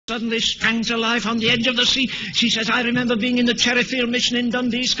suddenly sprang to life on the edge of the sea. She says, I remember being in the Cherryfield Mission in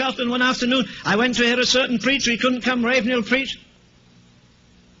Dundee, Scotland, one afternoon. I went to hear a certain preacher. He couldn't come. Ravenhill preach.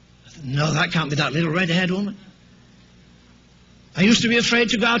 I thought, no, that can't be that little red-haired woman. I used to be afraid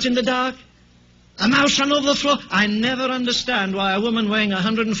to go out in the dark. A mouse ran over the floor. I never understand why a woman weighing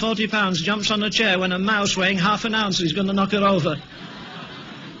 140 pounds jumps on a chair when a mouse weighing half an ounce is going to knock her over.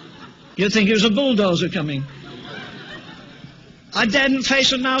 You'd think it was a bulldozer coming. I daredn't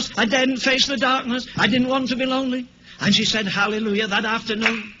face a mouse. I daredn't face the darkness. I didn't want to be lonely. And she said, hallelujah, that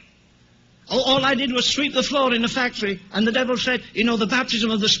afternoon. All I did was sweep the floor in a factory. And the devil said, you know, the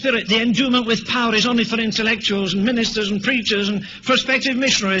baptism of the Spirit, the endowment with power is only for intellectuals and ministers and preachers and prospective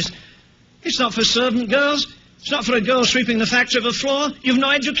missionaries. It's not for servant girls. It's not for a girl sweeping the factory of a floor. You've no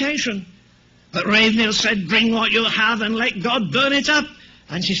education. But Ravenhill said, bring what you have and let God burn it up.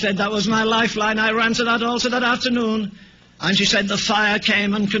 And she said, that was my lifeline. I ran to that altar that afternoon. And she said, the fire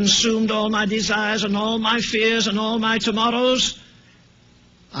came and consumed all my desires and all my fears and all my tomorrows.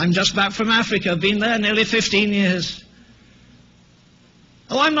 I'm just back from Africa. Been there nearly 15 years.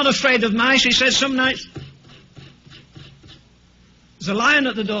 Oh, I'm not afraid of mice. She says, some nights there's a lion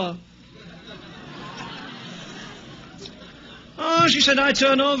at the door. Oh, she said, I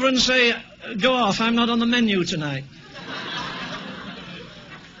turn over and say, go off, I'm not on the menu tonight.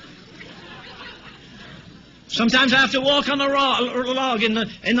 Sometimes I have to walk on a log in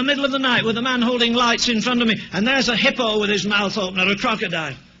the middle of the night with a man holding lights in front of me, and there's a hippo with his mouth open, or a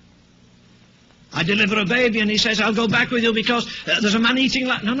crocodile. I deliver a baby, and he says, I'll go back with you because there's a man eating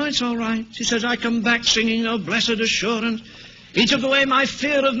like... No, it's all right. She says, I come back singing, oh, blessed assurance. He took away my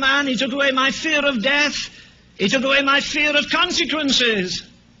fear of man. He took away my fear of death. He took away my fear of consequences.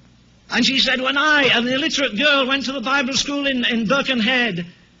 And she said, when I, an illiterate girl, went to the Bible school in Birkenhead,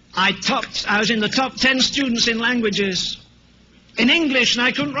 I was in the top 10 students in languages. In English, and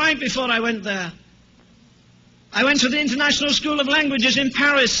I couldn't write before I went there. I went to the International School of Languages in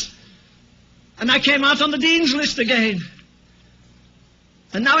Paris, and I came out on the Dean's list again.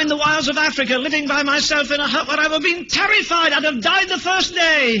 And now in the wilds of Africa, living by myself in a hut where I would have been terrified. I'd have died the first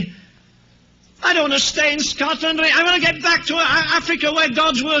day. I don't want to stay in Scotland. I want to get back to Africa where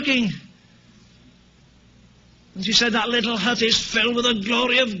God's working. And she said that little hut is filled with the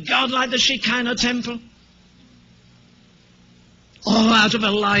glory of God like the Shekinah temple. All out of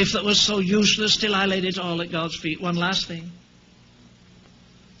a life that was so useless, till I laid it all at God's feet. One last thing.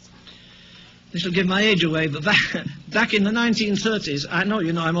 This will give my age away, but back in the 1930s, I know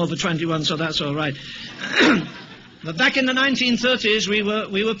you know I'm over 21, so that's all right. But back in the 1930s,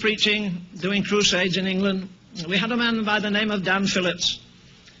 we were preaching, doing crusades in England. We had a man by the name of Dan Phillips.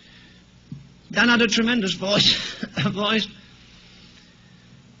 Dan had a tremendous voice.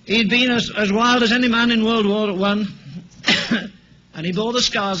 He'd been as wild as any man in World War I, and he bore the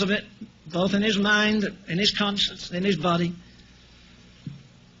scars of it, both in his mind, in his conscience, in his body.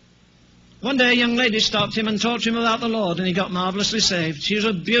 One day a young lady stopped him and talked to him about the Lord, and he got marvelously saved. She was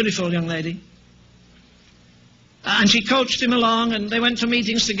a beautiful young lady. And she coached him along, and they went to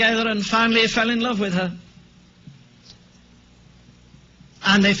meetings together, and finally he fell in love with her.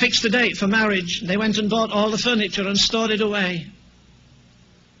 And they fixed a date for marriage. They went and bought all the furniture and stored it away.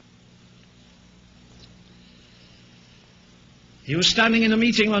 He was standing in a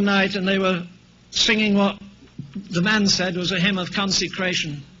meeting one night, and they were singing what the man said was a hymn of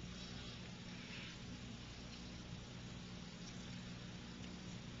consecration.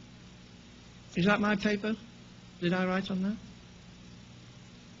 Is that my paper? Did I write on that?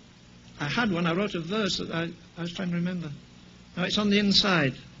 I had one. I wrote a verse that I was trying to remember. No, it's on the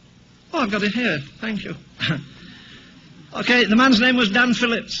inside. Oh, I've got it here. Thank you. Okay, the man's name was Dan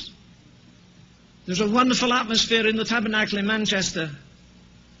Phillips. There's a wonderful atmosphere in the Tabernacle in Manchester.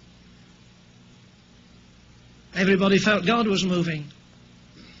 Everybody felt God was moving.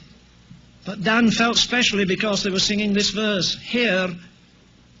 But Dan felt specially because they were singing this verse. Here,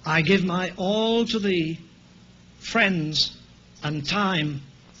 I give my all to thee, friends and time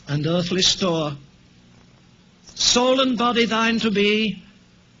and earthly store. Soul and body thine to be,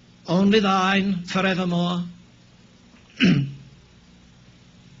 only thine forevermore.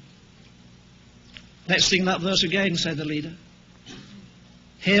 Let's sing that verse again, said the leader.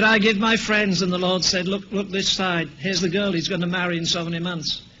 Here I give my friends, and the Lord said, look this side. Here's the girl he's going to marry in so many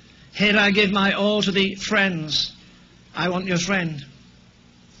months. Here I give my all to thee, friends. I want your friend.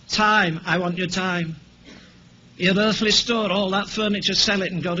 Time, I want your time. Your earthly store, all that furniture, sell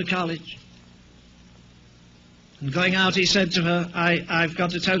it and go to college. And going out, he said to her, I've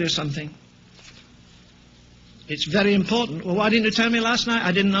got to tell you something. It's very important. Well, why didn't you tell me last night?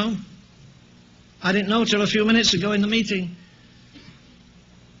 I didn't know. I didn't know till a few minutes ago in the meeting.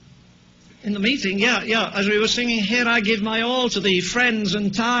 In the meeting, yeah. As we were singing, Here I Give My All to Thee, Friends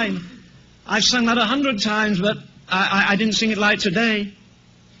and Time. I've sung that 100 times, but I didn't sing it like today.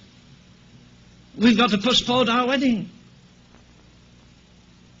 We've got to postpone our wedding.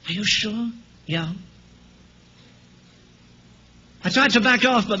 Are you sure? Yeah. I tried to back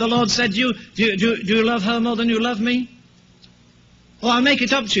off, but the Lord said, do you love her more than you love me? Well, I'll make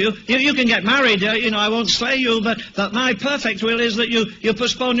it up to you. You can get married, I won't slay you, but my perfect will is that you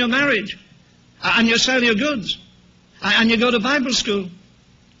postpone your marriage, and you sell your goods, and you go to Bible school.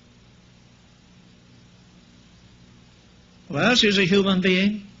 Well, she's a human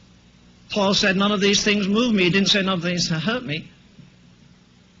being. Paul said, none of these things move me. He didn't say none of these hurt me.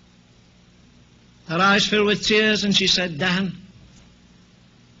 Her eyes filled with tears, and she said, Dan,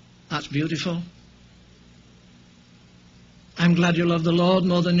 that's beautiful. I'm glad you love the Lord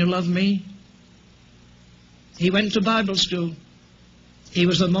more than you love me. He went to Bible school. He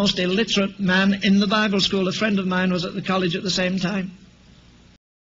was the most illiterate man in the Bible school. A friend of mine was at the college at the same time.